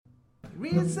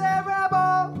Reset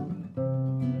Rebel.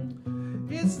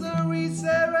 It's the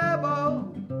Reset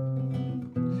Rebel.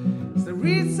 It's the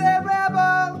Reset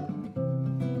Rebel.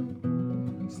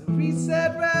 It's the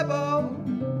Reset Rebel.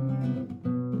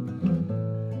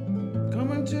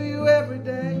 Coming to you every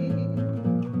day.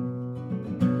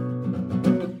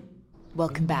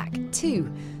 Welcome back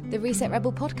to the Reset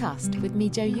Rebel podcast with me,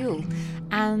 Jo Yule,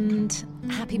 and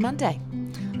happy Monday.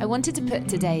 I wanted to put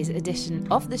today's edition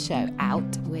of the show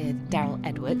out with Daryl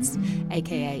Edwards,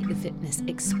 aka the Fitness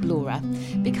Explorer,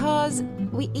 because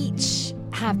we each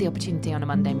have the opportunity on a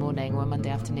Monday morning or a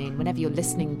Monday afternoon, whenever you're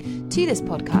listening to this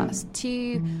podcast,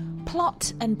 to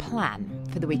plot and plan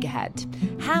for the week ahead.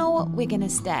 How we're going to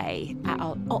stay at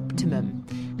our optimum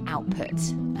output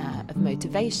of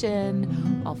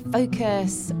motivation, of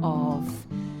focus, of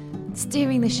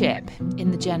steering the ship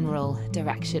in the general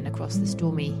direction across the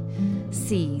stormy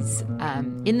seas,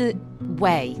 in the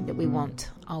way that we want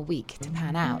our week to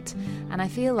pan out. And I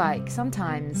feel like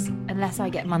sometimes, unless I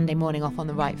get Monday morning off on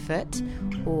the right foot,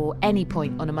 or any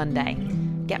point on a Monday,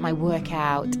 get my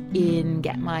workout in,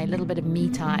 get my little bit of me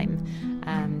time,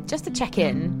 just to check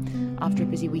in after a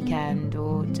busy weekend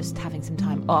or just having some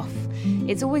time off,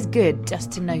 it's always good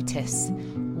just to notice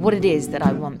what it is that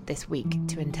I want this week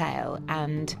to entail.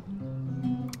 And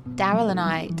Daryl and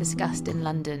I discussed in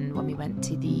London when we went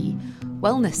to the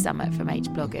Wellness Summit from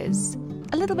H-Bloggers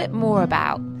a little bit more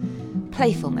about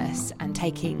playfulness and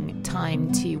taking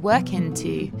time to work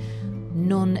into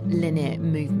non-linear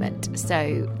movement.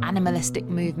 So animalistic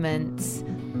movements,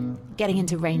 getting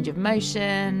into range of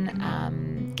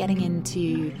motion, getting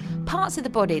into parts of the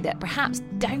body that perhaps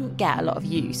don't get a lot of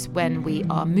use when we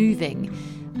are moving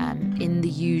in the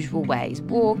usual ways.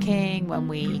 Walking, when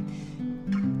we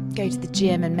go to the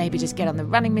gym and maybe just get on the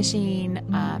running machine,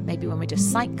 maybe when we're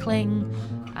just cycling,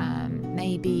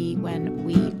 maybe when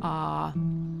we are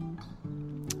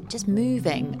just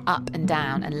moving up and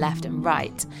down and left and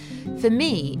right. For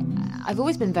me, I've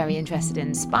always been very interested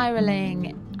in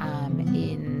spiraling,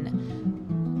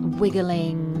 in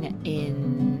wiggling,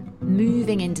 in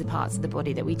moving into parts of the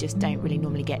body that we just don't really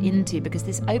normally get into, because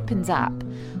this opens up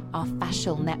our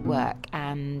fascial network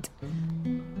and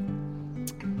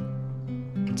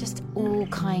just all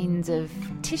kinds of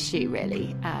tissue,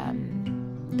 really,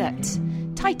 that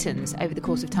tightens over the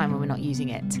course of time when we're not using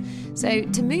it. So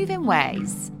to move in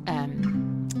ways,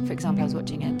 for example, I was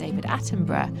watching a David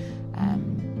Attenborough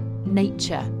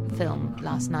nature film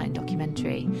last night,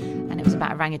 documentary, and it was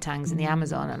about orangutans in the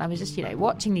Amazon, and I was just,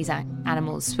 watching these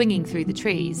animals swinging through the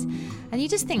trees, and you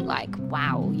just think like,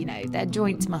 wow, their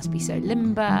joints must be so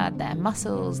limber, their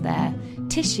muscles, their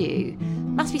tissue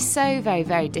must be so very,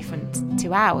 very different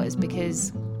to ours,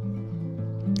 because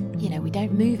we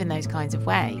don't move in those kinds of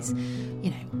ways.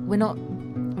 We're not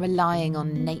relying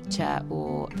on nature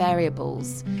or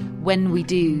variables when we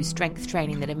do strength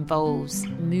training that involves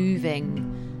moving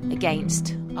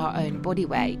against our own body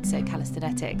weight. So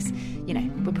calisthenics,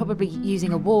 we're probably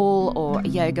using a wall or a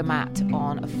yoga mat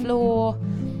on a floor,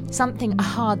 a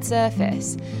hard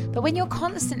surface. But when you're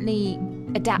constantly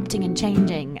adapting and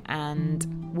changing and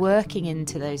working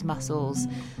into those muscles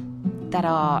that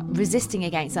are resisting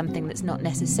against something that's not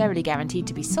necessarily guaranteed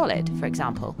to be solid, for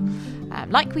example,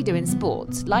 like we do in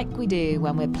sports, like we do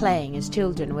when we're playing as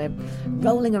children, we're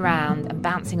rolling around and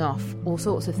bouncing off all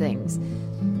sorts of things.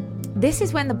 This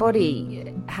is when the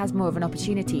body has more of an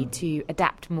opportunity to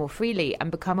adapt more freely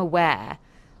and become aware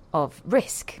of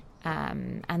risk,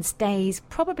 and stays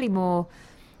probably more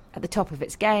at the top of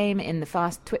its game in the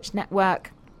fast twitch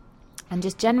network, and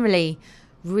just generally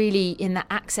really in the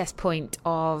access point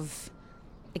of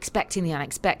expecting the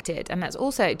unexpected. And that's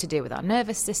also to do with our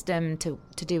nervous system, to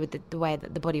do with the way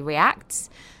that the body reacts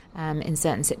in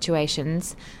certain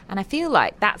situations. And I feel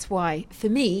like that's why, for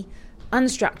me,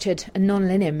 unstructured and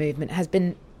non-linear movement has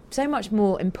been so much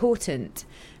more important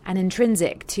and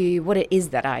intrinsic to what it is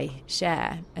that I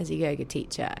share as a yoga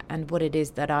teacher and what it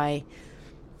is that I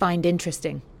find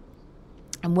interesting.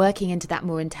 And working into that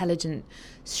more intelligent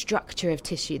structure of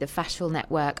tissue, the fascial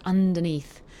network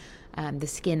underneath the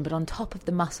skin, but on top of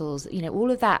the muscles,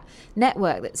 all of that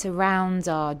network that surrounds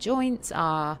our joints,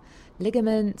 our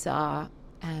ligaments, our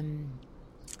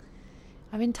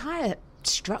entire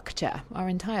structure, our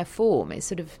entire form is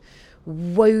sort of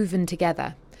woven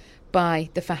together by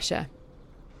the fascia.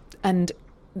 And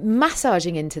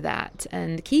massaging into that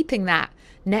and keeping that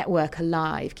network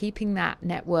alive, keeping that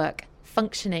network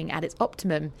functioning at its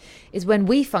optimum, is when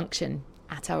we function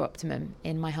at our optimum,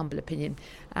 in my humble opinion.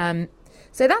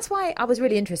 So that's why I was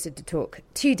really interested to talk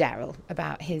to Daryl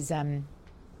about his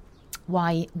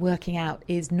why working out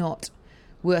is not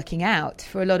working out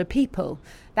for a lot of people.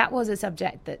 That was a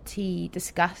subject that he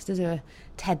discussed as a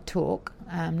TED talk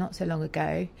not so long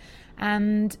ago.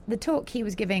 And the talk he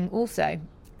was giving also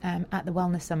at the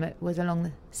Wellness Summit was along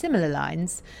the similar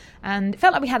lines, and it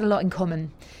felt like we had a lot in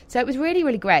common. So it was really,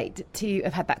 really great to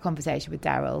have had that conversation with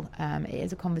Daryl. It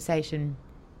is a conversation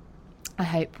I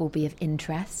hope will be of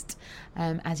interest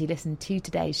as you listen to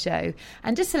today's show.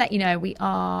 And just to let you know, we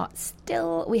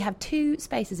have 2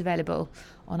 spaces available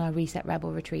on our Reset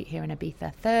Rebel retreat here in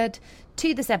Ibiza, 3rd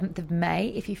to the 7th of May.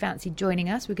 If you fancy joining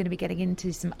us, we're going to be getting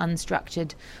into some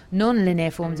unstructured,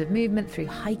 non-linear forms of movement through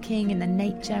hiking in the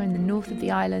nature in the north of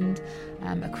the island,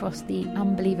 across the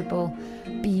unbelievable,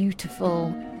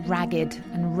 beautiful, ragged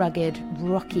and rugged,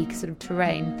 rocky sort of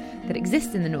terrain that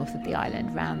exists in the north of the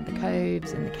island, around the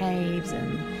coves and the caves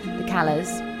and the callers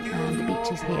and the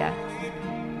beaches here.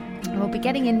 And we'll be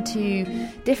getting into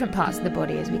different parts of the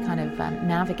body as we kind of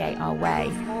navigate our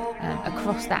way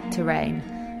across that terrain,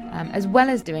 as well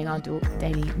as doing our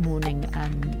daily morning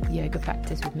yoga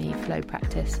practice with me, flow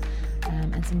practice,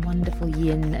 and some wonderful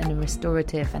yin and a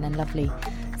restorative and a lovely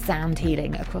sound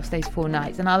healing across those 4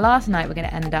 nights. And our last night we're going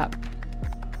to end up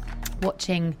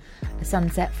watching a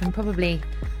sunset from probably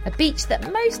a beach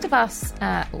that most of us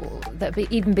that have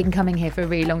even been coming here for a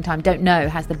really long time don't know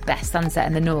has the best sunset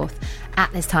in the north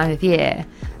at this time of year.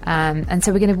 And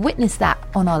so we're going to witness that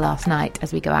on our last night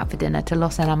as we go out for dinner to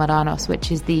Los Enamorados,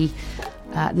 which is the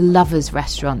lovers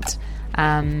restaurant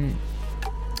owned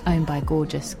by a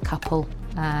gorgeous couple.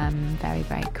 Very,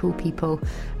 very cool people,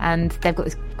 and they've got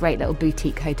this great little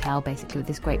boutique hotel basically with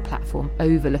this great platform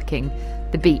overlooking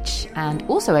the beach and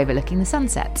also overlooking the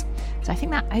sunset. So I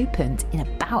think that opened in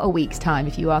about a week's time.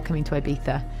 If you are coming to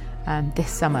Ibiza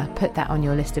this summer, put that on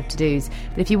your list of to-dos.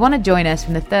 But if you want to join us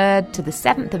from the 3rd to the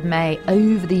 7th of May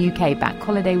over the UK bank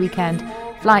holiday weekend,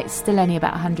 flights still only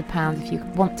about £100 if you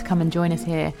want to come and join us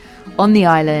here on the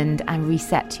island and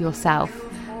reset yourself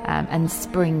and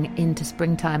spring into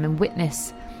springtime and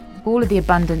witness all of the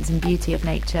abundance and beauty of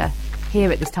nature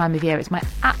here at this time of year. It's my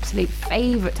absolute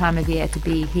favourite time of year to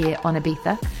be here on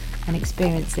Ibiza and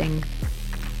experiencing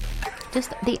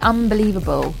just the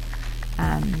unbelievable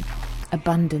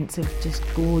abundance of just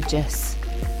gorgeous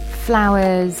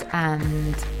flowers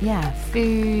and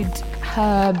food,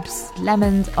 herbs,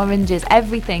 lemons, oranges.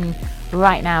 Everything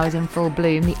right now is in full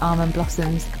bloom, the almond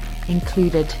blossoms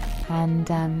included. And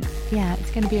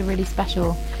it's going to be a really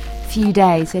special few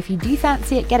days. So if you do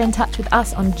fancy it, get in touch with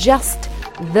us on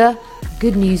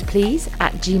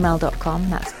justthegoodnewsplease@gmail.com.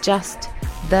 That's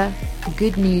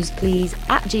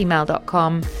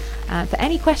justthegoodnewsplease@gmail.com for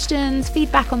any questions,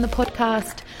 feedback on the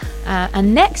podcast.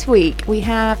 And next week we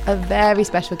have a very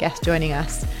special guest joining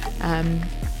us.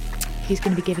 He's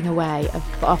going to be giving away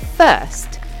our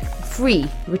first free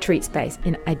retreat space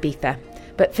in Ibiza.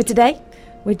 But for today,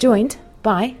 we're joined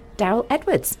by Daryl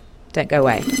Edwards. Don't go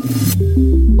away.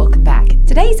 Welcome back.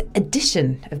 Today's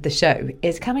edition of the show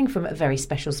is coming from a very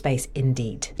special space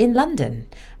indeed. In London,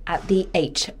 at the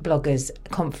H Bloggers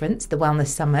Conference, the Wellness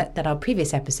Summit, that our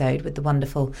previous episode with the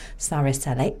wonderful Sarah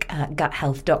Selleck, gut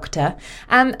health doctor.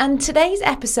 And today's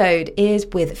episode is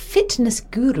with fitness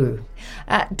guru,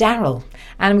 Daryl.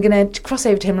 And I'm going to cross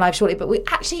over to him live shortly, but we're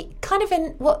actually kind of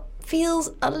in what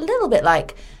feels a little bit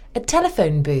like a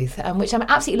telephone booth, which I'm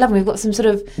absolutely loving. We've got some sort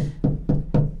of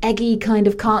eggy kind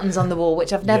of cartons on the wall,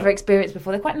 which I've never experienced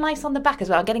before. They're quite nice on the back as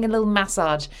well. I'm getting a little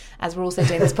massage as we're also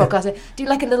doing this podcast. I do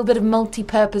like a little bit of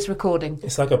multi-purpose recording.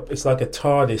 It's like a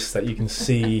TARDIS that you can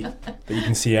see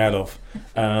out of.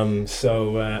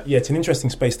 It's an interesting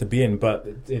space to be in, but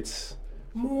it's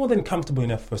more than comfortable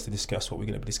enough for us to discuss what we're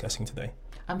going to be discussing today.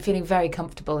 I'm feeling very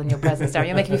comfortable in your presence, Darren.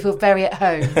 You're making me feel very at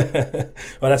home.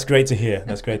 Well, that's great to hear.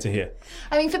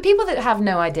 I mean, for people that have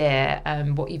no idea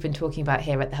what you've been talking about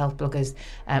here at the Health Bloggers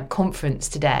Conference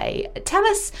today, tell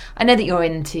us, I know that you're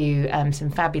into some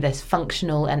fabulous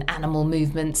functional and animal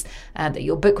movements that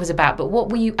your book was about, but what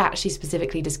were you actually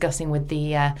specifically discussing with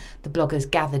the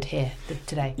bloggers gathered here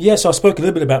today? Yeah, so I spoke a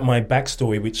little bit about my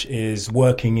backstory, which is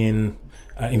working in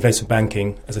invasive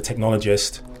banking as a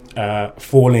technologist,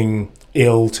 falling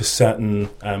ill to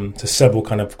several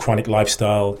kind of chronic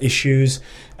lifestyle issues,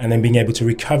 and then being able to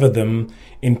recover them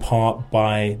in part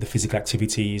by the physical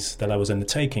activities that I was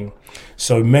undertaking.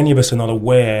 So many of us are not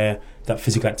aware that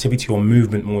physical activity, or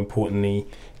movement more importantly,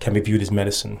 can be viewed as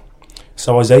medicine.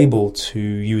 So I was able to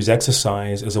use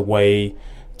exercise as a way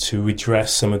to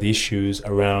redress some of the issues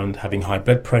around having high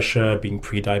blood pressure, being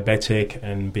pre-diabetic,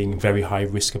 and being very high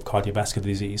risk of cardiovascular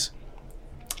disease.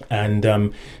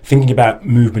 And thinking about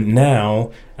movement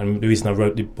now, and the reason I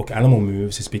wrote the book Animal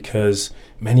Moves is because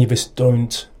many of us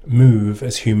don't move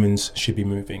as humans should be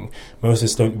moving. Most of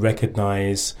us don't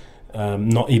recognize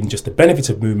not even just the benefits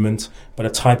of movement, but a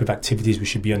type of activities we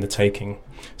should be undertaking.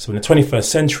 So in the 21st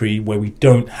century, where we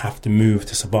don't have to move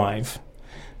to survive,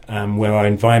 where our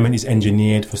environment is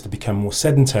engineered for us to become more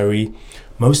sedentary,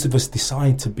 most of us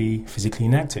decide to be physically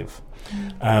inactive.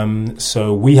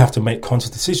 So we have to make conscious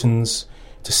decisions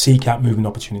to seek out movement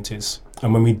opportunities.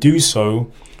 And when we do so,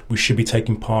 we should be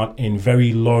taking part in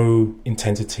very low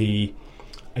intensity,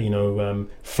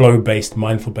 flow-based,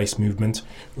 mindful-based movement,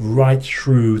 right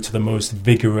through to the most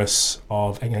vigorous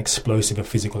of and explosive of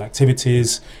physical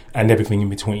activities and everything in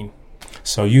between.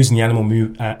 So using the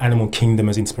animal kingdom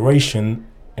as inspiration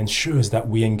ensures that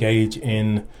we engage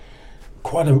in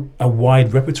quite a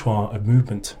wide repertoire of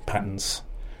movement patterns.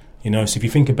 So if you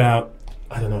think about,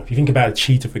 a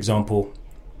cheetah, for example,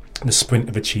 the sprint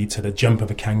of a cheetah, the jump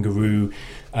of a kangaroo,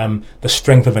 the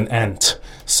strength of an ant.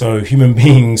 So human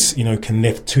beings, can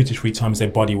lift 2 to 3 times their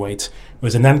body weight,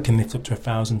 whereas an ant can lift up to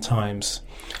 1,000 times.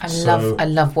 I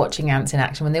love watching ants in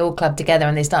action when they all club together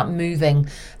and they start moving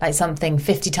like something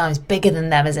 50 times bigger than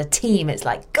them as a team. It's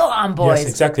like, go on, boys. Yes,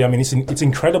 exactly. I mean, it's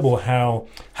incredible how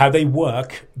they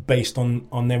work based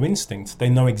on their instinct. They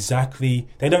know exactly.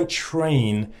 They don't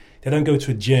train. They don't go to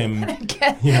a gym.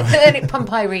 Then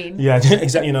pump Irene. Yeah,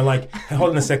 exactly. Like, hold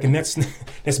on a second.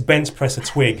 Let's bench press a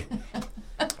twig.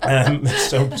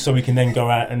 So we can then go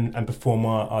out and perform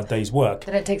our day's work.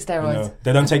 They don't take steroids.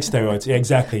 They don't take steroids. Yeah,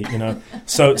 exactly.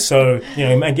 So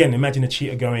again, imagine a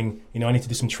cheetah going. I need to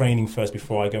do some training first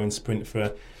before I go and sprint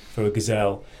for a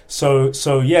gazelle.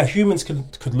 So yeah, humans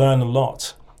could learn a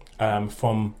lot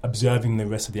from observing the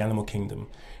rest of the animal kingdom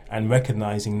and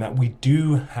recognizing that we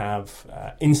do have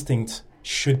instinct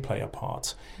should play a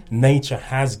part. Nature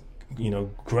has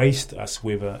graced us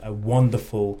with a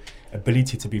wonderful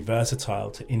ability to be versatile,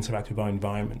 to interact with our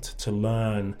environment, to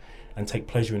learn and take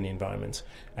pleasure in the environment.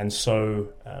 And so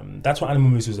that's what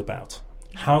Animal Moves is about.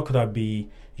 How could I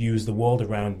use the world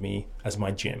around me as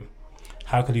my gym?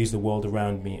 How could I use the world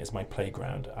around me as my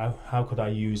playground? How could I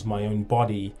use my own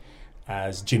body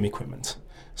as gym equipment?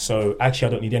 So actually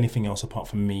I don't need anything else apart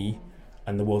from me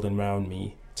and the world around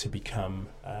me to become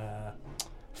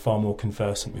far more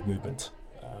conversant with movement.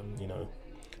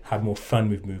 Have more fun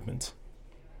with movement.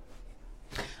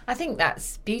 I think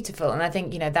that's beautiful, and I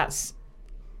think that's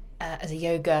as a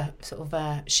yoga sort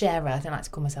of sharer, I don't like to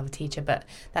call myself a teacher, but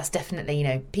that's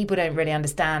definitely people don't really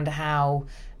understand how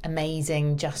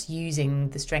amazing just using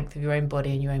the strength of your own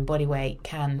body and your own body weight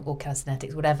can, or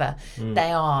calisthenics, whatever.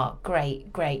 They are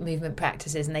great movement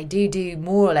practices, and they do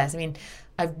more or less. I mean,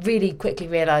 I really quickly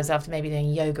realised after maybe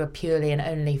doing yoga purely and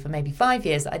only for maybe 5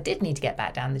 years that I did need to get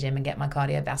back down the gym and get my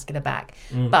cardiovascular back.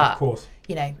 But, of course.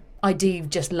 I do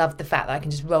just love the fact that I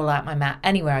can just roll out my mat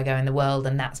anywhere I go in the world,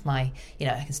 and that's my,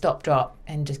 I can stop, drop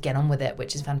and just get on with it,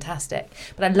 which is fantastic.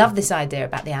 But I love this idea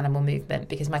about the animal movement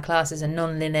because my class is a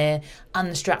non-linear,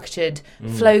 unstructured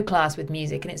flow class with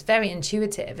music, and it's very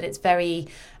intuitive, and it's very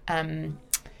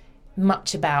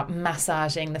much about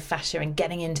massaging the fascia and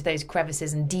getting into those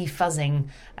crevices and defuzzing,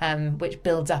 which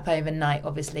builds up overnight,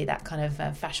 obviously, that kind of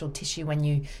fascial tissue when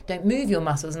you don't move your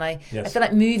muscles. And I feel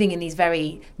like moving in these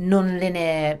very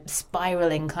non-linear,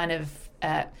 spiraling kind of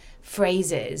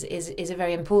phrases is a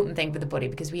very important thing for the body,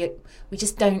 because we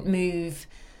just don't move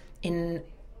in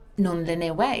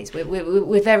non-linear ways.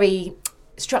 We're very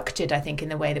structured, I think, in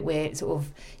the way that we're sort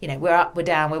of, we're up, we're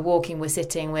down, we're walking, we're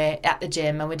sitting, we're at the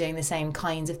gym, and we're doing the same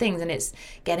kinds of things. And it's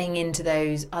getting into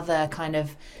those other kind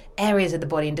of areas of the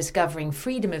body and discovering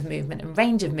freedom of movement and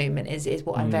range of movement is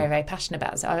what I'm very, very passionate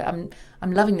about. So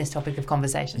I'm loving this topic of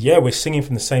conversation. Yeah, we're singing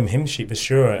from the same hymn sheet for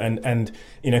sure. And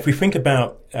if we think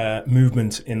about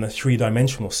movement in the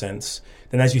 3-dimensional sense,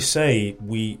 then as you say,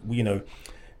 we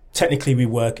technically we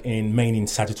work mainly in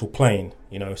sagittal plane,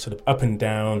 sort of up and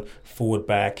down, forward,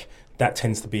 back. That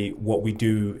tends to be what we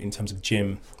do in terms of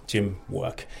gym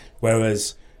work.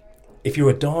 Whereas if you're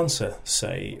a dancer,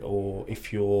 say, or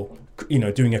if you're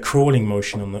doing a crawling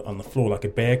motion on the floor like a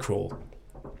bear crawl,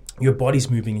 your body's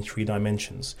moving in 3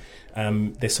 dimensions.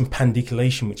 There's some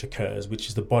pandiculation which occurs, which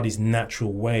is the body's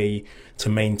natural way to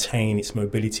maintain its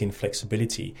mobility and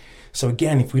flexibility. So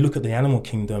again, if we look at the animal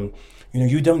kingdom,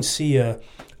 you don't see a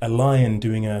lion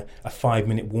doing a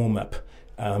 5-minute warm-up,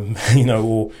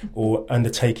 or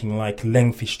undertaking like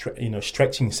lengthy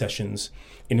stretching sessions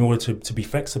in order to be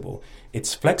flexible.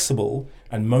 It's flexible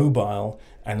and mobile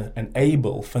and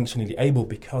functionally able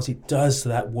because it does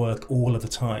that work all of the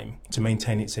time to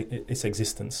maintain its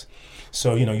existence.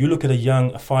 So, you look at a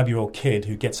 5-year-old kid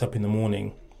who gets up in the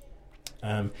morning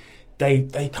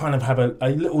They kind of have a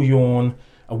little yawn,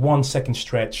 a 1 second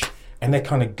stretch, and they're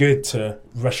kind of good to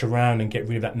rush around and get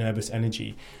rid of that nervous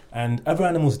energy. And other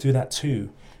animals do that too.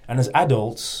 And as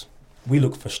adults, we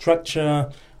look for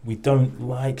structure. We don't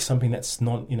like something that's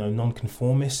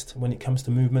non-conformist when it comes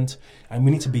to movement. And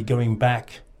we need to be going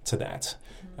back to that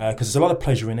because there's a lot of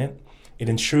pleasure in it. It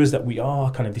ensures that we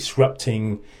are kind of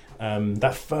disrupting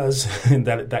that fuzz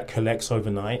that collects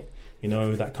overnight,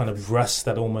 that kind of rust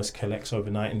that almost collects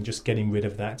overnight, and just getting rid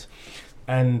of that.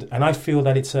 And I feel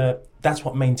that that's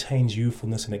what maintains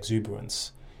youthfulness and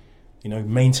exuberance.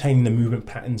 Maintaining the movement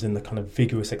patterns and the kind of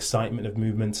vigorous excitement of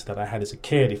movements that I had as a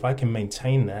kid. If I can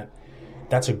maintain that,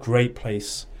 that's a great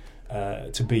place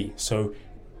to be. So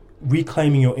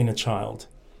reclaiming your inner child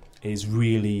is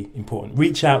really important.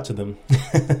 Reach out to them,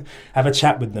 have a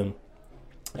chat with them,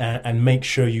 and make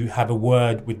sure you have a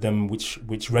word with them which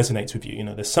resonates with you.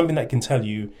 There's something that can tell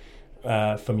you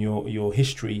from your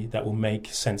history that will make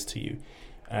sense to you,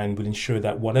 and will ensure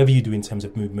that whatever you do in terms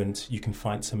of movement, you can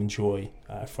find some joy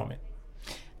from it.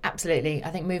 Absolutely.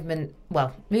 I think movement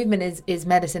is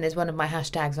medicine is one of my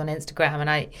hashtags on Instagram,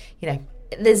 and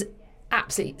there's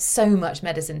absolutely so much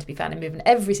medicine to be found in movement.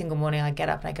 Every single morning I get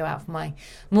up and I go out for my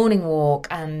morning walk,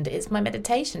 and it's my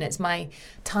meditation. It's my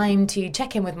time to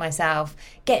check in with myself,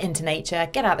 get into nature,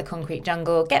 get out the concrete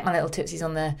jungle, get my little tootsies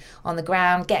on the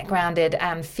ground, get grounded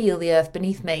and feel the earth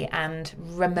beneath me, and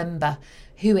remember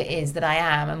who it is that I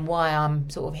am and why I'm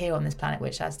sort of here on this planet,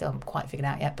 which I still haven't quite figured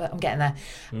out yet, but I'm getting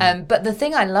there. But the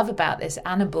thing I love about this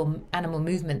animal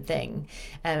movement thing,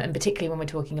 and particularly when we're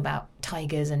talking about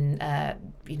tigers and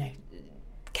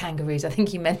kangaroos, I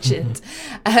think you mentioned,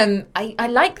 I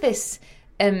like this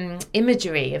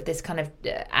imagery of this kind of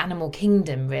animal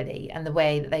kingdom, really, and the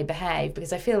way that they behave,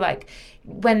 because I feel like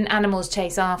when animals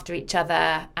chase after each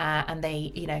other and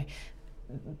they,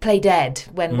 play dead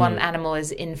when one animal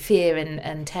is in fear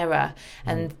and terror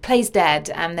and plays dead,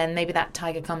 and then maybe that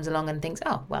tiger comes along and thinks,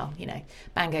 oh, well,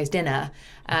 bang goes dinner,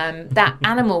 that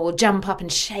animal will jump up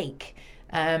and shake.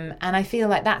 And I feel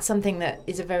like that's something that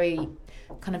is a very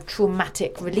kind of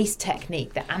traumatic release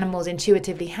technique that animals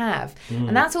intuitively have.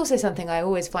 And that's also something I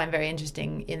always find very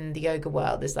interesting in the yoga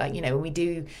world, is like, when we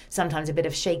do sometimes a bit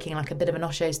of shaking, like a bit of an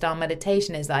Osho style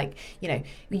meditation, is like,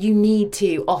 you need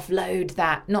to offload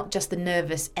that, not just the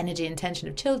nervous energy and tension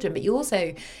of children, but you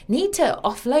also need to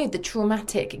offload the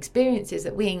traumatic experiences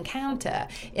that we encounter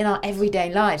in our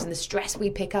everyday lives and the stress we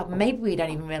pick up. And maybe we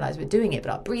don't even realize we're doing it,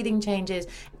 but our breathing changes,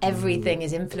 everything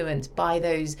is influenced by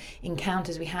those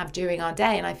encounters we have during our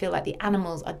day. And I feel like the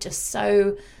animals are just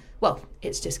so, well,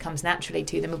 it just comes naturally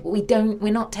to them. But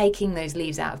we're not taking those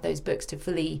leaves out of those books to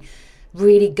fully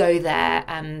really go there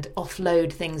and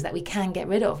offload things that we can get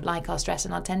rid of, like our stress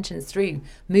and our tensions, through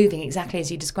moving exactly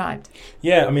as you described.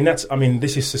 Yeah,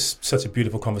 this is just such a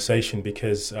beautiful conversation,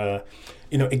 because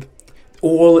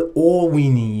all we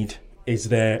need is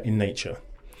there in nature,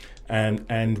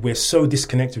 and we're so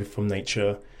disconnected from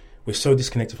nature. We're so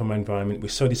disconnected from our environment. We're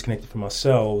so disconnected from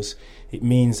ourselves. It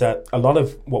means that a lot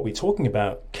of what we're talking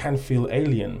about can feel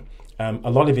alien.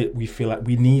 A lot of it, we feel like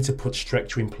we need to put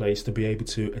structure in place to be able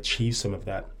to achieve some of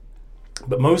that.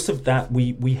 But most of that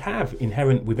we have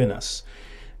inherent within us.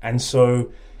 And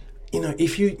so,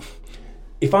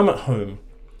 if I'm at home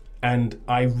and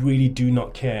I really do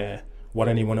not care what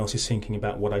anyone else is thinking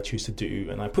about what I choose to do,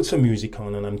 and I put some music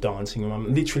on and I'm dancing, and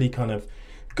I'm literally kind of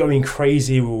going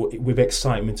crazy with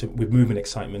excitement, with movement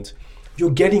excitement,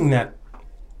 you're getting that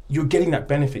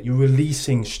benefit. You're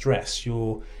releasing stress.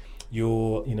 You're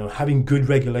having good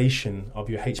regulation of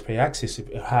your HPA axis,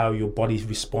 of how your body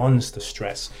responds to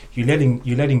stress. You're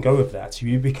letting go of that. So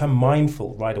you become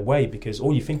mindful right away, because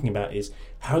all you're thinking about is,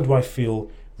 how do I feel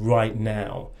right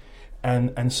now?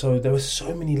 And so there are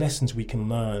so many lessons we can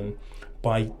learn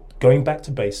by going back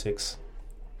to basics,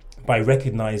 by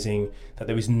recognizing that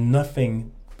there is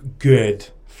nothing good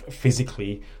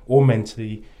physically or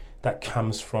mentally that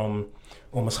comes from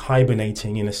almost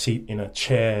hibernating in a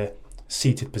chair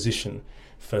seated position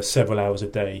for several hours a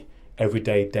day, every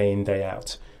day, day in, day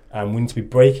out. We need to be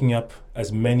breaking up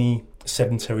as many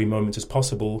sedentary moments as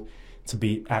possible to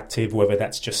be active, whether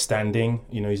that's just standing,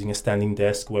 using a standing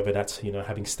desk, whether that's,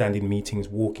 having standing meetings,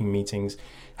 walking meetings,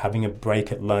 having a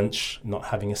break at lunch, not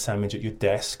having a sandwich at your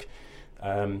desk.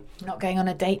 Not going on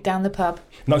a date down the pub.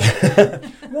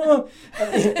 Well,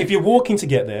 if you're walking to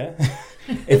get there,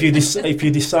 if you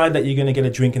decide that you're going to get a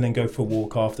drink and then go for a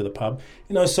walk after the pub,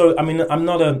 So I'm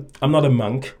not a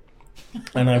monk,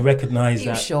 and I recognise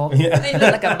that. Sure? Yeah. You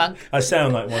look like a monk. I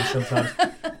sound like one sometimes,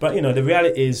 but the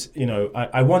reality is,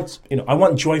 I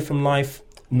want joy from life,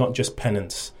 not just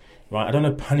penance, right? I don't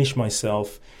want to punish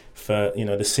myself for,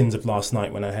 the sins of last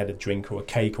night when I had a drink or a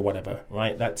cake or whatever,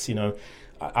 right? That's,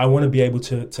 I want to be able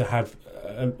to have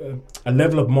a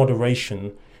level of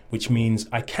moderation, which means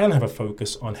I can have a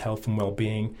focus on health and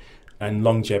well-being and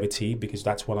longevity, because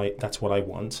that's what I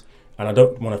want. And I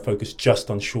don't want to focus just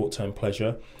on short-term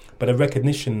pleasure, but a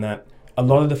recognition that a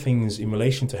lot of the things in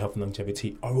relation to health and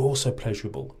longevity are also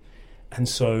pleasurable and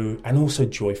also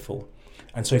joyful.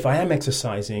 And so if I am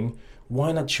exercising,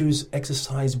 why not choose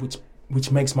exercise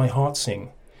which makes my heart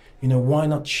sing? Why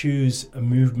not choose a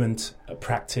movement, a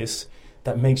practice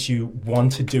that makes you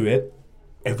want to do it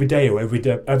every day or every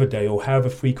other day, or however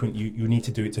frequent you need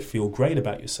to do it to feel great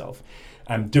about yourself?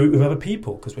 And do it with other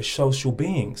people, because we're social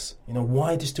beings.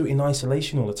 Why just do it in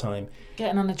isolation all the time?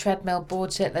 Getting on a treadmill, bored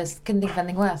shitless, couldn't think of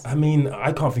anything worse. I mean,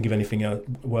 I can't think of anything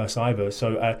worse either.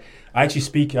 So I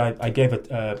actually I gave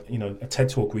a TED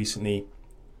talk recently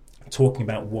talking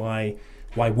about why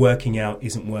working out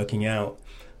isn't working out,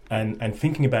 and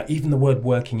thinking about even the word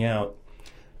working out,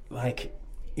 like,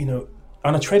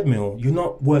 on a treadmill, you're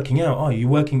not working out, are you? You're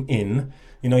working in,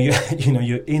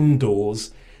 you're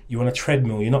indoors. You're on a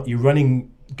treadmill. You're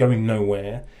running, going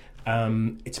nowhere.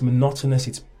 It's monotonous.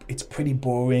 It's pretty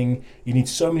boring. You need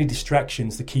so many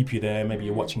distractions to keep you there. Maybe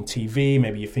you're watching TV.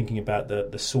 Maybe you're thinking about the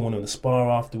sauna and the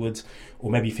spa afterwards, or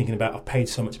maybe you're thinking about, I've paid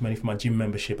so much money for my gym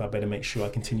membership. I better make sure I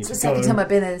continue to go. It's the second time I've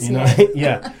been there this year.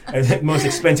 Yeah, most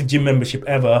expensive gym membership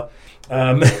ever.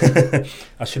 I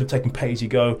should have taken pay as you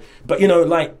go. But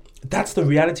that's the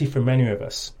reality for many of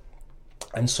us.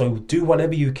 And so do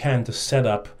whatever you can to set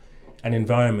up an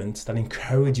environment that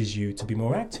encourages you to be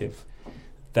more active,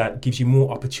 that gives you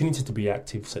more opportunity to be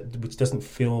active, which doesn't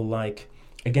feel like,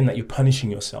 again, that you're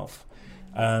punishing yourself.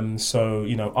 I,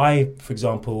 for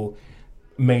example,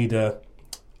 I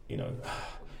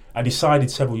decided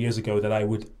several years ago that I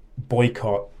would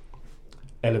boycott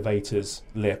elevators,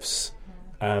 lifts,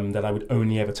 that I would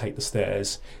only ever take the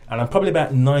stairs. And I'm probably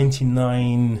about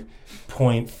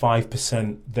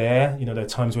 99.5% there. There are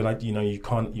times when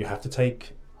you have to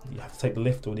take the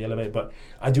lift or the elevator, but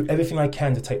I do everything I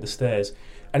can to take the stairs.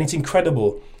 And it's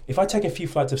incredible. If I take a few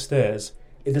flights of stairs,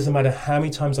 it doesn't matter how many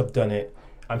times I've done it,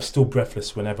 I'm still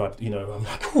breathless whenever, I'm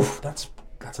like, that's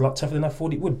a lot tougher than I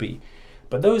thought it would be.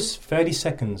 But those 30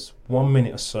 seconds, 1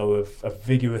 minute or so of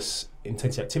vigorous,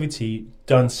 intense activity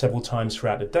done several times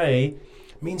throughout the day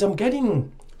means I'm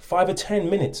getting 5 or 10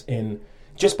 minutes in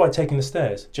just by taking the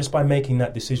stairs, just by making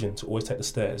that decision to always take the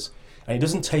stairs. And it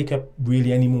doesn't take up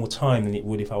really any more time than it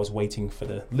would if I was waiting for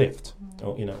the lift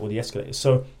or the escalator.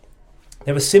 So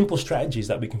there are simple strategies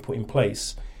that we can put in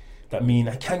place that mean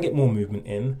I can get more movement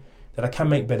in, that I can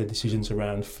make better decisions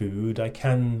around food, I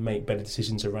can make better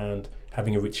decisions around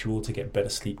having a ritual to get better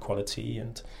sleep quality,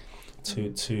 and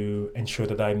to ensure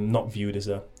that I'm not viewed as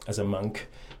a monk.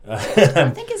 I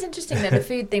think it's interesting though, the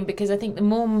food thing, because I think the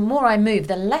more I move,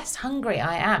 the less hungry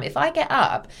I am. If I get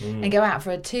up and go out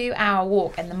for a 2-hour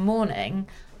walk in the morning,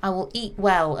 I will eat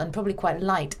well and probably quite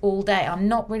light all day. I'm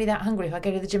not really that hungry. If I go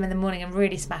to the gym in the morning and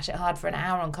really smash it hard for an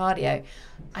hour on cardio,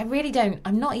 I really don't.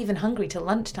 I'm not even hungry till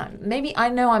lunchtime. Maybe I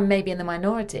know I'm maybe in the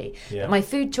minority. Yeah. But my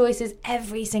food choices,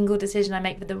 every single decision I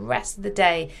make for the rest of the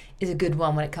day is a good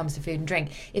one when it comes to food and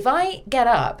drink. If I get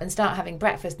up and start having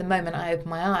breakfast the moment I open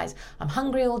my eyes, I'm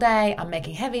hungry all day, I'm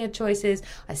making heavier choices,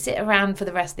 I sit around for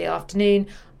the rest of the afternoon,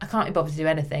 I can't be bothered to do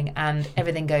anything, and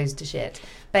everything goes to shit,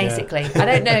 basically. Yeah. I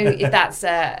don't know if that's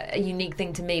a unique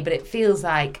thing to me, but it feels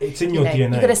like it's in your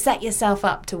DNA. You've got to set yourself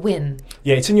up to win.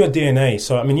 Yeah, it's in your DNA.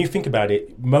 So, I mean, you think about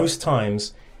it, most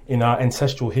times in our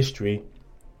ancestral history,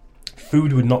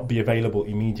 food would not be available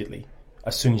immediately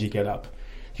as soon as you get up.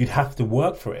 You'd have to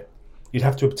work for it. You'd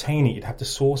have to obtain it, you'd have to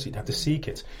source it, you'd have to seek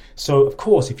it. So, of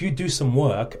course, if you do some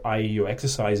work, i.e. you're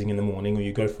exercising in the morning, or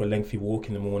you go for a lengthy walk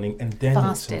in the morning, and then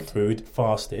eat some food,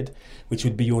 fasted, which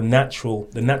would be the natural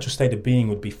state of being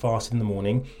would be fasted in the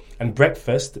morning, and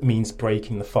breakfast means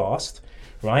breaking the fast,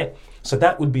 right? So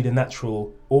that would be the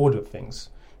natural order of things.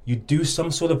 You do some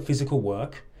sort of physical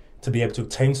work to be able to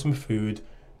obtain some food,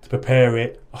 to prepare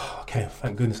it. Oh, okay,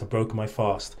 thank goodness I've broken my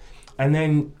fast. And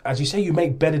then, as you say, you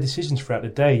make better decisions throughout the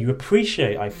day. You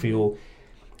appreciate, I feel,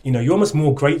 you're almost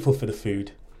more grateful for the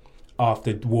food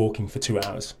after walking for 2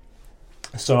 hours.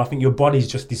 So I think your body's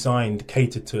just designed,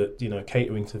 catering to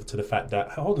the fact that,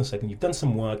 hold on a second, you've done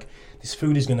some work. This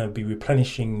food is going to be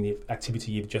replenishing the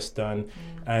activity you've just done.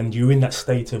 And you're in that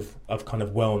state of kind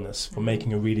of wellness for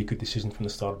making a really good decision from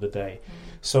the start of the day.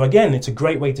 So again, it's a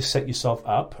great way to set yourself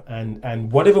up.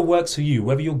 And whatever works for you,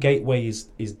 whether your gateway is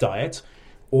diet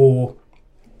or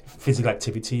physical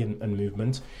activity and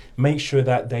movement, make sure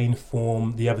that they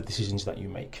inform the other decisions that you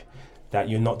make. that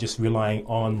you're not just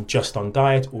relying just on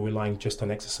diet or relying just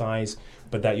on exercise,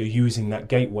 but that you're using that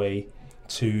gateway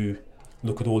to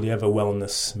look at all the other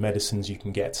wellness medicines you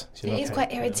can get. So It is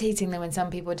quite irritating though when some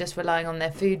people are just relying on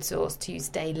their food source to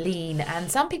stay lean,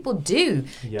 and some people do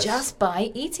just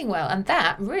by eating well, and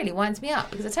that really winds me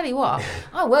up, because I tell you what,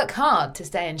 I work hard to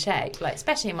stay in shape, like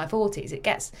especially in my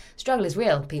 40s. Struggle is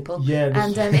real, people.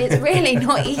 And it's really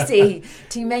not easy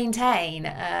to maintain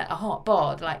a hot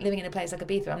bod, like living in a place like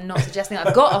Ibiza. I'm not suggesting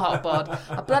I've got a hot bod.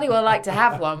 I bloody well like to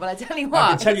have one, but I tell you what, I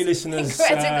can tell you listeners,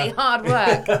 incredibly hard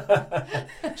work.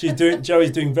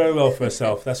 Joey's doing very well for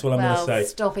herself. That's what I'm going to say.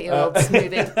 Stop it, you old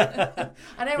smoothie.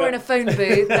 I know we're in a phone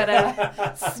booth,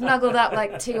 but snuggled up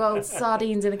like two old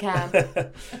sardines in a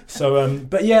can. So,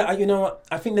 but yeah, you know what?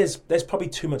 I think there's probably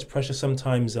too much pressure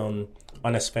sometimes on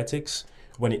aesthetics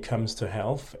when it comes to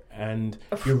health, and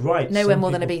you're right. Nowhere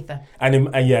more than Ibiza. And in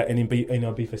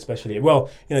Ibiza especially. Well,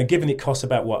 given it costs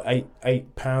about what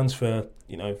 £8 for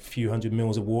a few hundred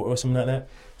mils of water or something like that.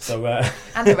 So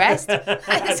and the rest,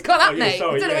 it's gone up, mate.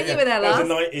 Sorry, I don't know when you were there last. That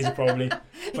was the 90s probably.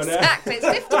 But, exactly,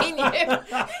 it's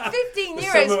 15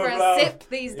 euros for a sip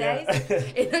these days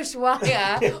in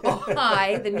Ushuaia or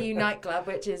High, the new nightclub,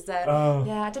 which is I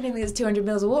don't even think there's 200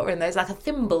 mils of water in there. It's like a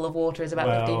thimble of water is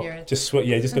about 15 euros. Just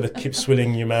got to keep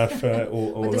swilling your mouth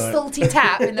all with the night. salty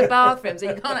tap in the bathroom, so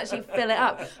you can't actually fill it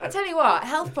up. I tell you what,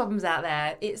 health problems out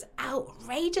there, it's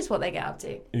outrageous what they get up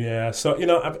to. Yeah, so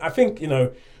I think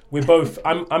we're both.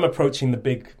 I'm approaching the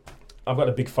big. I've got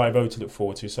a big 50 to look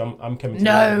forward to, so I'm coming to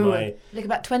my. Look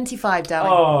about 25,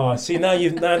 darling. Oh, see now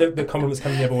the compliments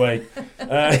coming the other way.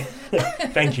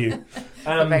 Thank you.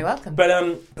 You're very welcome.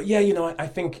 But yeah, I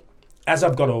think as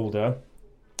I've got older,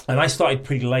 and I started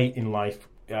pretty late in life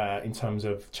in terms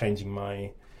of changing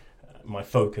my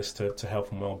focus to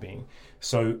health and well-being.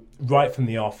 So right from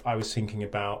the off, I was thinking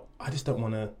about I just don't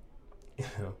want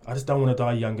to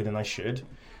die younger than I should.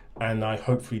 And I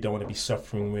hopefully don't want to be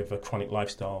suffering with a chronic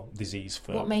lifestyle disease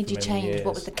for What made you change? Years.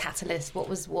 What was the catalyst?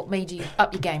 What made you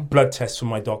up your game? Blood tests from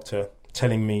my doctor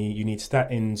telling me you need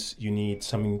statins, you need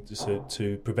something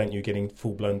to prevent you getting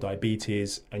full-blown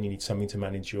diabetes, and you need something to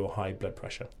manage your high blood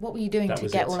pressure. What were you doing to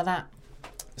get all of that?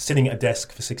 Sitting at a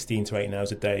desk for 16 to 18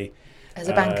 hours a day. As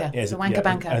a banker? As a wanker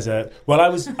banker? I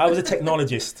was a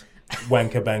technologist.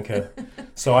 Wanker banker.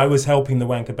 So I was helping the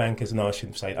wanker bankers. No, I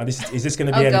shouldn't say it. Is this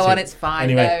going to be edited? Go on, it's fine.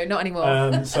 Anyway, no, not anymore.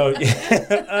 That's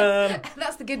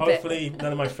the good bit. Hopefully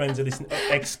none of my friends are listening,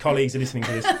 ex-colleagues are listening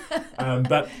to this.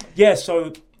 But yeah,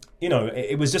 so,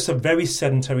 it was just a very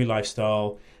sedentary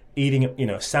lifestyle, eating,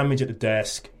 a sandwich at the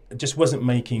desk, just wasn't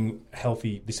making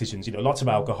healthy decisions. Lots of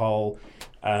alcohol,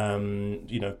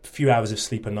 a few hours of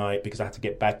sleep a night because I had to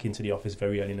get back into the office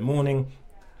very early in the morning.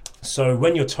 So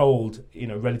when you're told,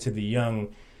 relatively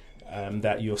young,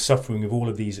 that you're suffering with all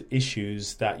of these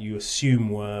issues that you assume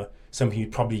were something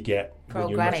you'd probably get when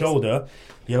you're much older,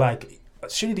 you're like,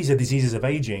 surely these are diseases of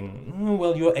aging.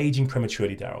 Well, you're aging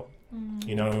prematurely, Daryl.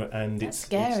 And it's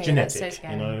genetic, That's so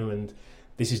scary. And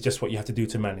this is just what you have to do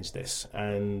to manage this.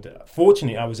 And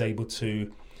fortunately, I was able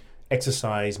to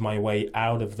exercise my way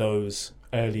out of those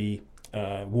early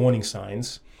warning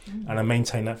signs, and I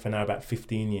maintained that for now about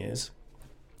 15 years.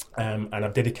 And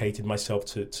I've dedicated myself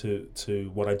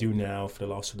to what I do now for the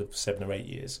last sort of 7 or 8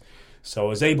 years. So I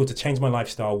was able to change my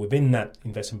lifestyle within that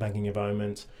investment banking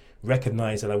environment,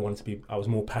 recognize that I was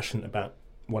more passionate about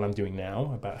what I'm doing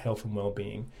now, about health and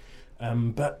well-being.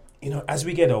 But as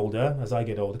I get older,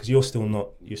 because you're still not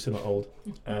old,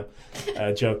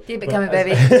 Joe. Keep it coming,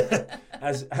 baby.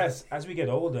 As we get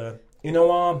older,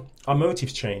 our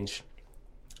motives change.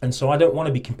 And so I don't want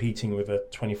to be competing with a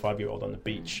 25-year-old on the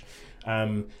beach. I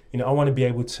want to be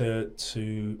able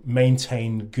to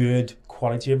maintain good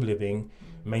quality of living,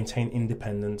 maintain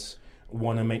independence.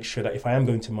 Want to make sure that if I am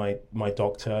going to my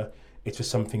doctor, it's for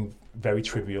something very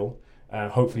trivial.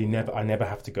 Hopefully, I never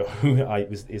have to go.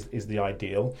 is the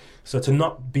ideal. So to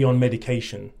not be on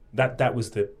medication, that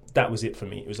was it for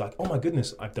me. It was like, oh my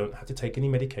goodness, I don't have to take any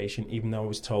medication, even though I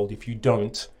was told if you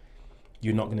don't,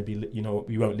 you're not going to be,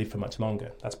 you won't live for much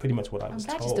longer. That's pretty much what I was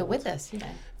told. I'm glad you're still with us,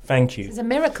 Thank you. This is a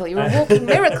miracle. You're a walking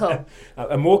miracle.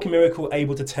 A walking miracle,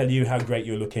 able to tell you how great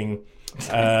you're looking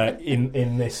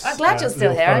in this. I'm glad you're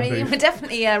still here. I mean, we'll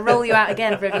definitely roll you out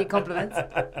again for a few compliments.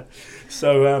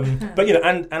 So, but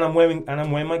and I'm wearing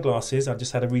my glasses. I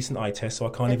just had a recent eye test, so I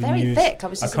can't even use. Very thick. I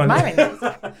was just admiring these.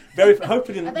 Very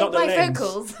hopefully Are not the lens.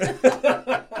 bifocals?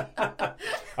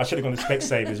 I should have gone to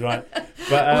Specsavers, right?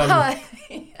 But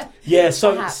yeah.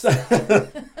 So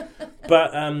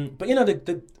but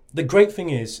the great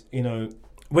thing is,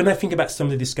 when I think about some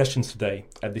of the discussions today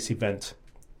at this event,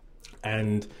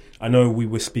 and I know we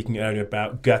were speaking earlier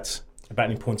about gut about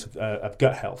the importance of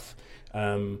gut health.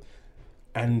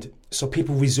 And so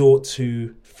people resort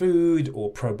to food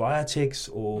or probiotics,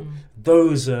 or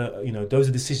those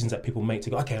are decisions that people make to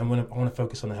go, okay, I want to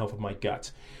focus on the health of my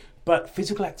gut. But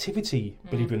physical activity,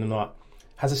 believe it or not,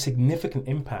 has a significant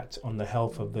impact on the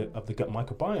health of the gut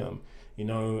microbiome.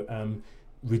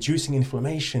 Reducing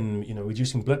inflammation,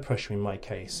 reducing blood pressure in my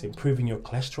case, improving your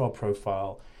cholesterol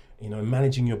profile,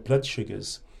 managing your blood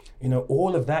sugars.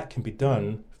 All of that can be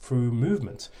done through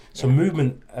movement. So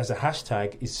movement as a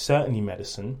hashtag is certainly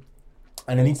medicine,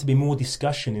 and there needs to be more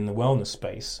discussion in the wellness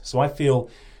space. So I feel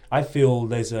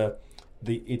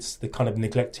it's the kind of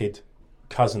neglected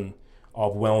cousin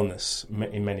of wellness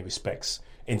in many respects,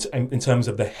 in terms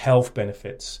of the health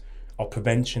benefits of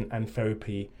prevention and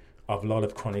therapy of a lot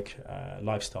of chronic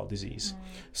lifestyle disease.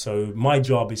 So my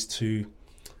job is to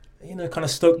kind of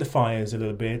stoke the fires a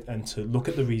little bit, and to look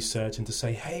at the research and to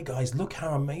say, hey guys, look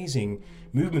how amazing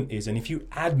movement is. And if you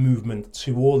add movement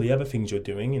to all the other things you're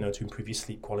doing, to improve your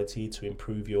sleep quality, to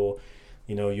improve your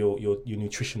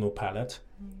nutritional palate,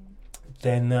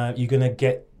 then you're going to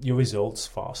get your results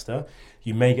faster.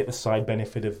 You may get the side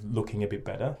benefit of looking a bit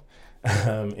better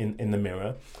in the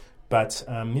mirror. But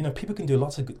people can do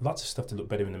lots of stuff to look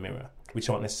better in the mirror, which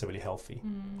aren't necessarily healthy,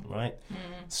 right?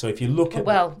 So if you look at a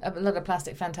lot of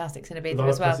plastic fantastics in Ibiza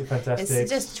as well. It's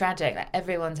just tragic. Like,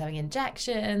 everyone's having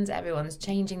injections, everyone's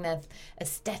changing their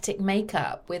aesthetic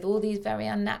makeup with all these very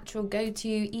unnatural, go-to,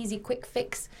 easy, quick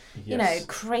fix,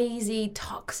 crazy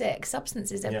toxic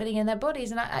substances they're putting in their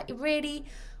bodies, and I really.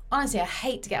 Honestly, I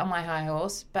hate to get on my high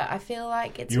horse, but I feel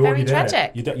like it's very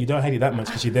tragic. You don't hate it that much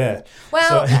because you're there.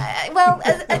 Well,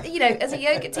 as a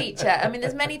yoga teacher, I mean,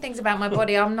 there's many things about my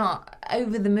body I'm not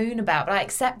over the moon about, but I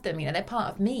accept them. They're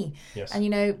part of me. Yes.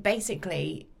 And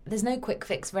basically, there's no quick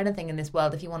fix for anything in this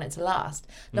world if you want it to last.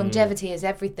 Longevity is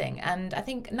everything, and I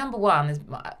think number one is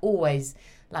always.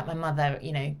 Like my mother,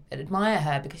 admire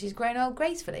her because she's grown old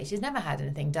gracefully. She's never had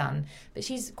anything done, but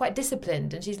she's quite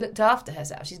disciplined and she's looked after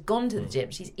herself. She's gone to the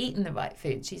gym. She's eaten the right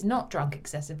food. She's not drunk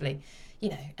excessively,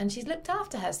 and she's looked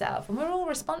after herself. And we're all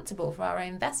responsible for our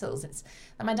own vessels. It's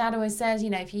like my dad always says,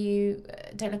 if you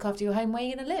don't look after your home, where are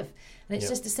you going to live? And it's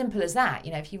just as simple as that.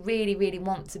 If you really, really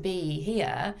want to be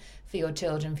here for your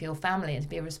children, for your family, and to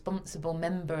be a responsible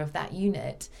member of that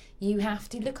unit, you have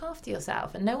to look after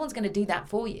yourself, and no one's going to do that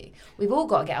for you. We've all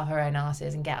got to get off our own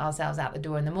arses and get ourselves out the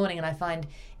door in the morning, and I find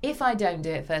if I don't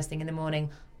do it first thing in the morning,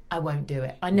 I won't do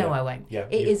it. I know I won't.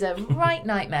 It is a right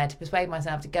nightmare to persuade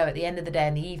myself to go at the end of the day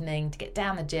in the evening, to get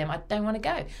down the gym. I don't want to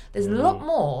go. There's a lot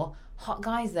more hot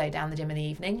guys, though, down the gym in the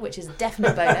evening, which is a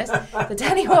definite bonus. So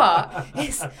tell you what,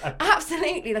 it's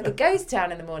absolutely like a ghost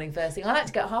town in the morning first thing. I like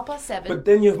to go at 7:30. But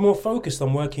then you're more focused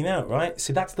on working out, right?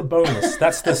 See, that's the bonus.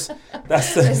 That's the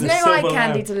There's no eye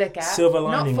candy to look at. Silver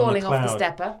lining, not falling on the off the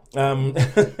stepper.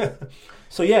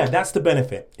 So that's the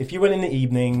benefit. If you went in the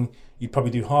evening, you'd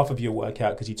probably do half of your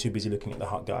workout because you're too busy looking at the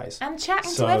hot guys. And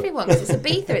chatting to everyone, because it's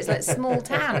Ibiza, it's like a small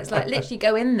town. It's like literally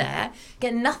go in there,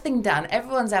 get nothing done.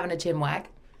 Everyone's having a gym wag.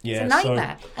 Yeah, it's a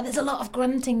nightmare. And there's a lot of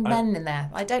grunting men in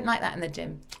there. I don't like that in the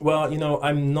gym. Well,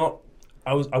 I'm not.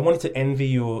 I wanted to envy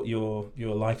your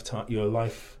lifestyle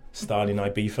in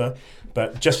Ibiza,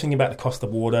 but just thinking about the cost of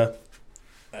water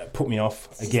put me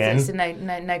off again. It's a no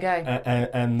go.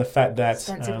 And the fact that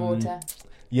expensive water.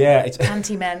 Yeah, it's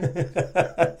anti-men.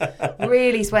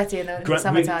 Really sweaty in the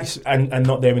summertime. And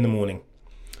not there in the morning.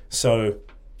 So,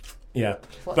 yeah.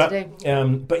 What to do?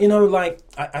 But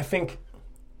I think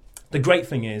the great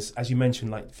thing is, as you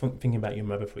mentioned, like thinking about your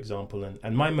mother, for example,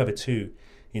 and my mother too.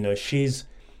 She's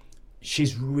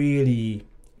really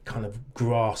kind of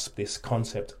grasped this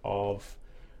concept of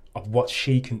what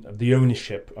she can, of the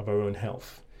ownership of her own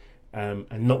health.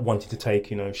 And not wanting to take,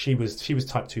 she was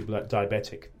type 2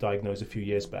 diabetic, diagnosed a few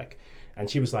years back, and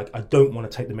she was like, I don't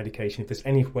want to take the medication. If there's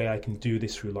any way I can do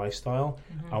this through lifestyle,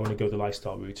 I want to go the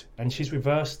lifestyle route. And she's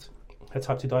reversed her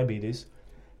type 2 diabetes,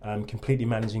 completely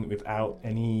managing it without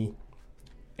any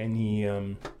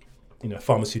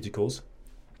pharmaceuticals,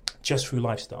 just through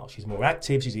lifestyle. She's more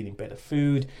active, she's eating better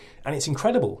food, and it's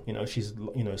incredible. She's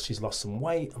lost some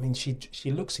weight. I mean,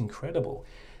 she looks incredible.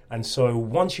 And so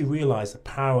once you realise the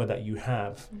power that you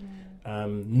have,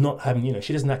 not having,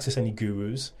 she doesn't access any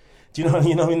gurus. Do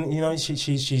you know?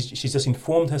 She's just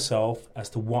informed herself as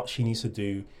to what she needs to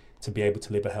do to be able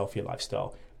to live a healthier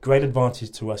lifestyle. Great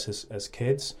advantage to us as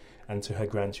kids and to her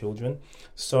grandchildren.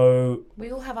 So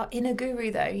we all have our inner guru,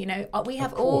 though. We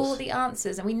have all the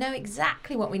answers, and we know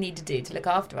exactly what we need to do to look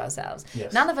after ourselves.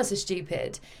 Yes. None of us are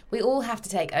stupid. We all have to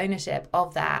take ownership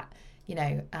of that.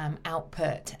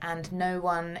 Output, and no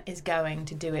one is going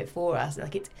to do it for us.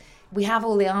 Like we have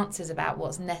all the answers about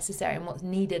what's necessary and what's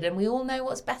needed, and we all know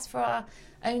what's best for our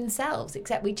own selves,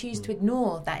 except we choose to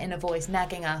ignore that inner voice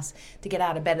nagging us to get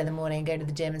out of bed in the morning and go to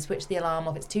the gym and switch the alarm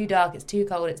off. It's too dark, it's too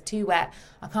cold, it's too wet,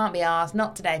 I can't be asked,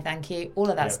 not today, thank you,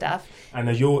 all of that stuff. And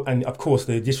of course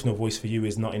the additional voice for you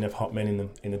is not enough hot men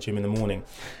in the gym in the morning,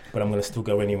 but I'm going to still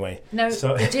go anyway. No,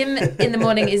 the gym in the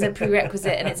morning is a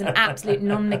prerequisite, and it's an absolute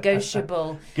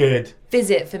non-negotiable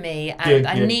visit for me. And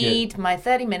I need my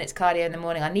 30 minutes cardio in the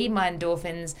morning. I need my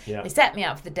endorphins. They set me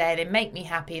up for the day. They make me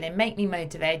happy. They make me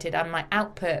motivated. And my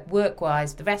output,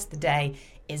 work-wise, the rest of the day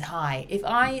is high. If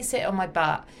I sit on my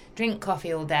butt, drink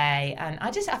coffee all day, and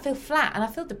I feel flat and I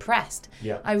feel depressed.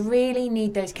 I really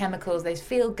need those chemicals, those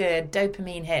feel-good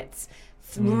dopamine hits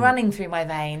running through my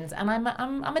veins, and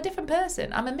I'm a different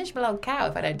person. I'm a miserable old cow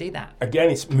if I don't do that. Again,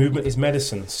 it's movement is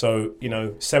medicine. So,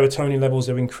 serotonin levels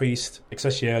are increased,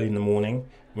 especially early in the morning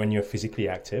when you're physically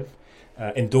active.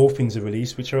 Endorphins are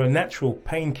released, which are a natural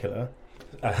painkiller,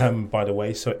 by the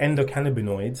way. So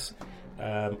endocannabinoids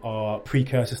are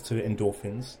precursors to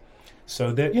endorphins.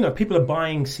 So people are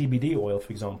buying CBD oil,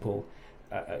 for example,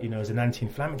 as an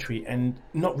anti-inflammatory, and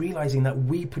not realizing that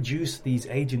we produce these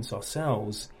agents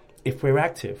ourselves if we're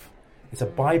active. It's a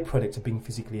byproduct of being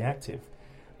physically active.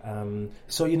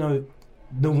 So no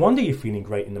wonder you're feeling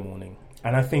great in the morning.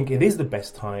 And I think it is the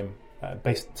best time,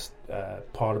 best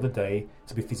part of the day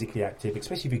to be physically active,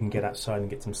 especially if you can get outside and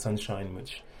get some sunshine,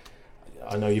 which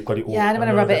I know you've got it all. Yeah, I don't want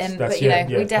to rub it in, but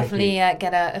we definitely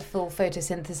get a full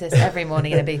photosynthesis every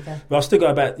morning in Ibiza. Well, I've still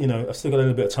got a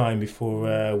little bit of time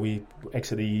before we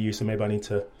exit the EU, so maybe I need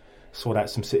to sort out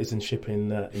some citizenship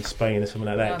in Spain or something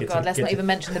like that. Oh God, let's not even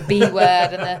mention the B word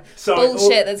and the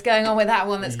bullshit that's going on with that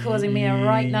one that's causing me a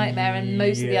right nightmare and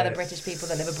most of the other British people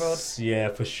that live abroad. Yeah,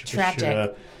 for sure.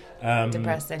 Tragic.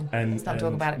 Depressing. Let's not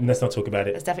talk about it. Let's not talk about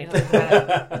it. Let's definitely not talk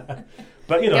about it.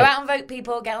 But go out and vote,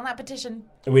 people. Get on that petition.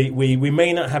 We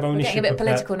may not have ownership. We're getting a bit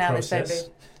political now, process, this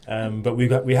vote. but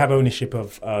we have ownership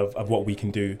of what we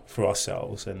can do for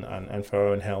ourselves and for our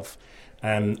own health.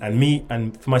 And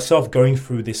for myself, going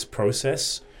through this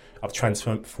process of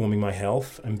transforming my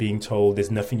health and being told there's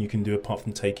nothing you can do apart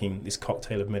from taking this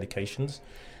cocktail of medications,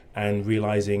 and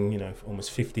realizing,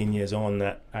 almost 15 years on,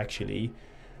 that actually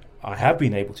I have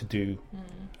been able to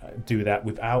do that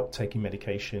without taking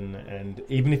medication, and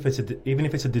even if it's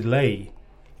a delay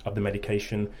of the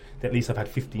medication, at least I've had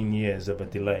 15 years of a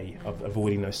delay of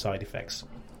avoiding those side effects.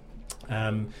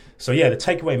 The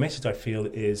takeaway message I feel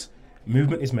is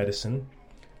movement is medicine.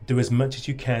 Do as much as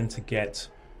you can to get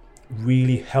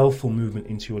really healthful movement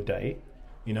into your day.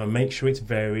 Make sure it's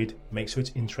varied, make sure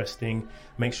it's interesting,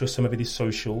 make sure some of it is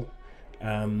social,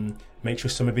 make sure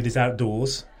some of it is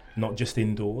outdoors, not just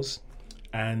indoors,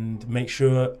 and make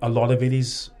sure a lot of it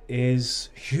is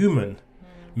human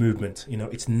movement.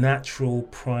 It's natural,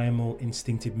 primal,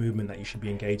 instinctive movement that you should be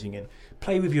engaging in.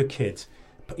 Play with your kids.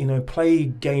 Play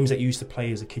games that you used to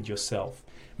play as a kid yourself.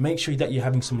 Make sure that you're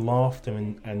having some laughter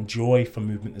and joy from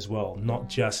movement as well, not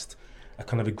just a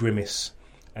kind of a grimace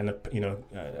and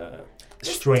a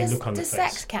strained look on the face. Does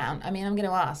sex count? I'm going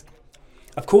to ask.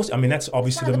 Of course. That's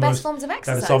obviously the best forms of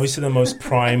exercise. That's obviously the most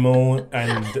primal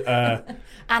and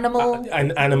animal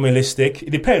and animalistic.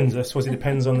 It depends. I suppose it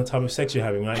depends on the type of sex you're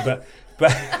having, right? But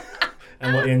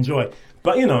and what you enjoy.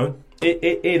 But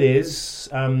it is.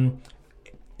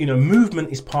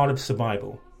 Movement is part of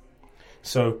survival.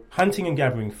 So hunting and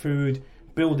gathering food,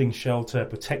 building shelter,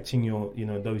 protecting your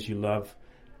those you love,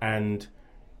 and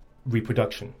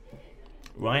reproduction,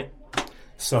 right?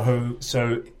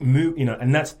 So move,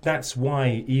 and that's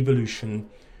why evolution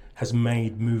has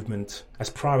made movement,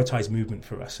 has prioritized movement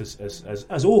for us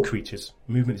as all creatures.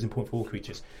 Movement is important for all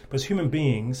creatures, but as human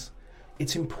beings,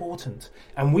 it's important,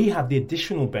 and we have the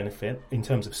additional benefit in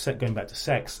terms of going back to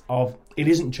sex of it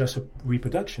isn't just a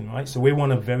reproduction, right? So we're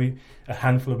one of a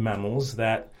handful of mammals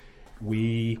that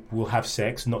we will have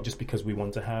sex not just because we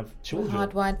want to have children.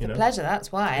 Hardwired for pleasure,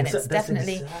 that's why. And it's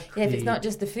definitely, if it's not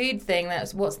just the food thing,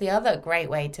 that's what's the other great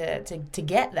way to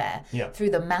get there through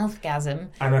the mouthgasm.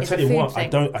 And I tell you what, I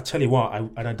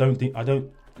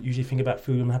don't usually think about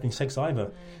food when I'm having sex either.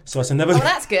 So it's another. Oh,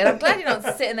 that's good. I'm glad you're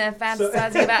not sitting there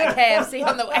fantasizing about KFC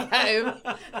on the way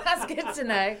home. That's good to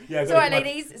know. Yeah, it's all right,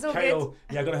 ladies. It's all good.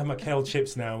 Yeah, I'm going to have my kale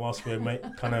chips now whilst we're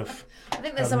kind of. I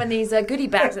think there's some of these goodie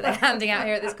bags that they're handing out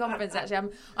here at this conference, actually.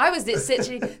 I was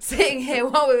literally sitting here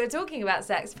while we were talking about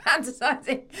sex,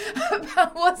 fantasizing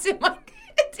about what's in my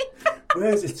goodie bag.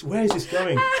 Where is this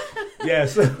going?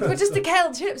 Yes. Well, just the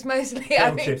kale chips mostly.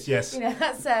 Kale chips, yes.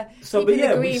 That's the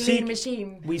green lean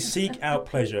machine. We seek out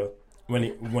pleasure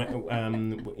when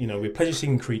we're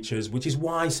pleasure-seeking creatures, which is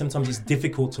why sometimes it's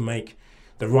difficult to make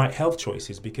the right health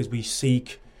choices, because we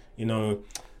seek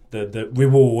the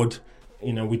reward.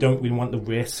 We want the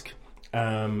risk,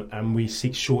 and we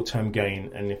seek short-term gain.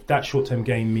 And if that short-term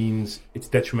gain means it's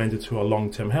detrimental to our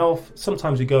long-term health,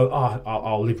 sometimes we go,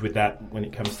 I'll live with that when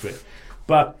it comes to it.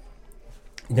 But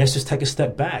let's just take a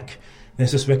step back.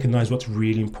 Let's just recognize what's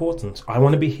really important. I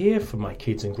want to be here for my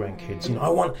kids and grandkids.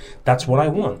 That's what I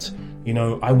want.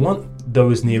 I want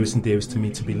those nearest and dearest to me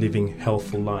to be living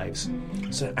healthful lives.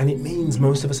 And it means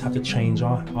most of us have to change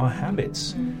our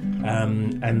habits.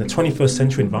 And the 21st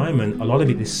century environment, a lot of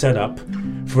it is set up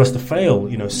for us to fail.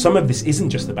 Some of this isn't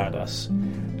just about us.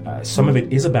 Some of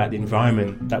it is about the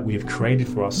environment that we've created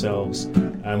for ourselves.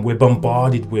 We're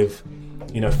bombarded with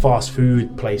fast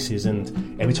food places,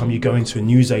 and every time you go into a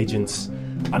newsagent's,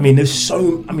 there is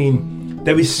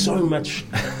so much.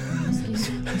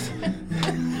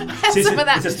 I had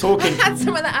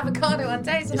some of that avocado on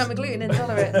toast, and I'm a gluten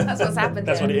intolerant. That's what's happened.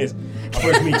 That's what it is. I thought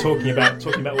it was me talking about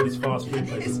all these fast food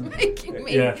places. It's making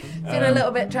me feel a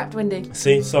little bit trapped windy.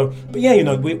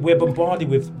 We're bombarded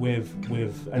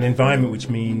with an environment which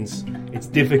means it's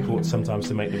difficult sometimes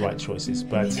to make the right choices.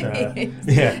 But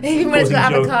even when it's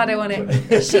got avocado on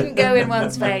it, it shouldn't go in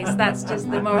one's face. That's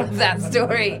just the moral of that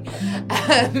story.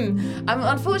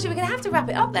 Unfortunately, we're going to have to wrap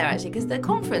it up there actually, because the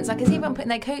conference, I can see everyone putting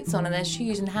their coats on and their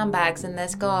shoes and handbags and their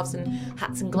scarves and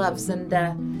hats and gloves and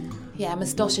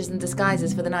moustaches and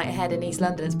disguises for the night ahead in East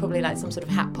London. It's probably like some sort of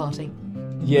hat party.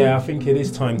 Yeah, I think it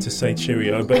is time to say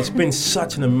cheerio, but it's been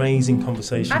such an amazing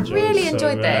conversation, I've Jo. really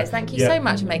enjoyed this. Thank you so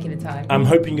much for making the time. I'm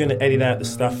hoping you're going to edit out the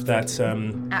stuff that...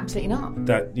 Absolutely not.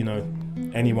 That,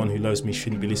 anyone who loves me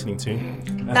shouldn't be listening to.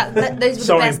 Those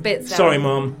were the best bits. Darryl. Sorry,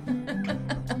 Mum.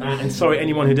 And sorry,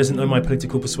 anyone who doesn't know my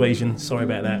political persuasion. Sorry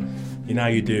about that. Now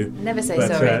you do. Never say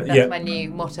sorry. That's my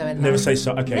new motto in life. Never say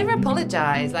sorry. Okay. Never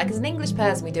apologise. As an English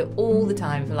person, we do it all the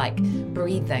time for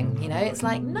breathing. It's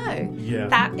like, no,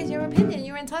 that is your opinion.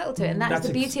 You're entitled to it, and that's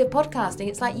the beauty of podcasting.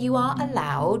 It's like you are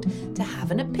allowed to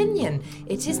have an opinion.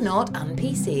 It is not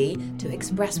un-PC to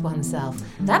express oneself.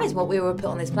 That is what we were put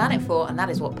on this planet for, and that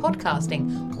is what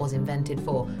podcasting was invented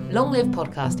for. Long live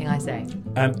podcasting, I say.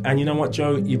 And you know what,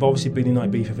 Jo? You've obviously been in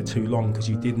Ibiza for too long because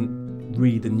you didn't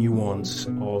read the nuance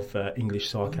of English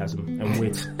sarcasm and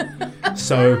wit.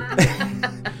 So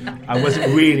I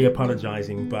wasn't really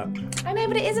apologising, but... I know,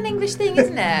 but it is an English thing,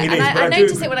 isn't it? I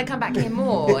notice it when I come back here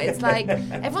more. It's like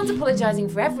everyone's apologising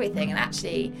for everything, and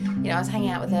actually, I was hanging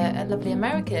out with a lovely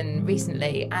American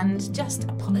recently and just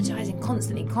apologising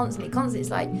constantly. It's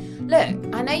like,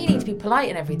 look, I know you need to be polite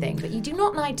and everything, but you do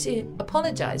not need to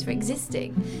apologise for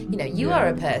existing. You are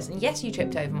a person. Yes, you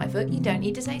tripped over my foot. You don't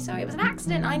need to say sorry. It was an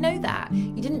accident. I know that.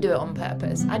 You didn't do it on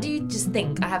purpose. I do just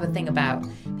think I have a thing about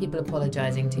people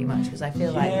apologising too much because I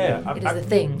feel like it is a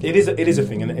thing. It is a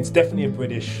thing, and it's definitely a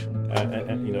British,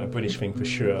 a British thing for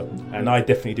sure. And I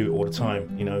definitely do it all the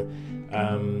time.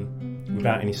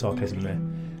 Without any sarcasm there,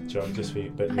 Jo, just for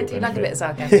you. But I do like a bit of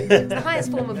sarcasm. It's the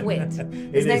highest form of wit.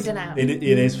 There's no doubt. It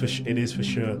is for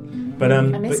sure. But I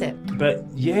miss it. But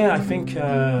yeah, I think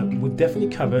we've definitely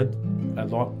covered a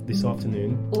lot this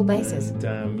afternoon. All bases.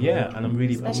 And I'm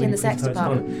really... Especially in the sex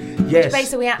department. Yes. Which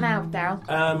base are we at now,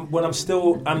 Darryl? Well, I'm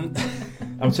still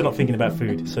not thinking about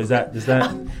food. So does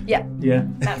that... Yeah. Yeah.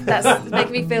 That's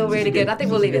making me feel really good. I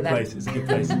think we'll leave it there. It's a good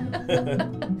place.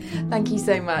 Thank you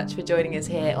so much for joining us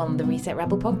here on the Reset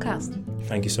Rebel podcast.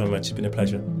 Thank you so much. It's been a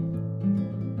pleasure.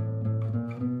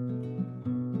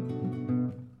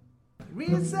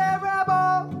 Reset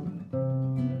Rebel.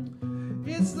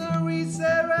 It's the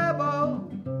Reset Rebel.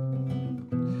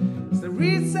 It's the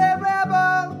Reset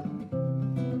Rebel.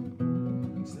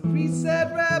 It's the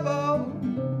Reset Rebel.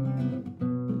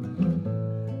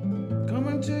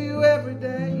 Coming to you every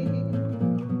day.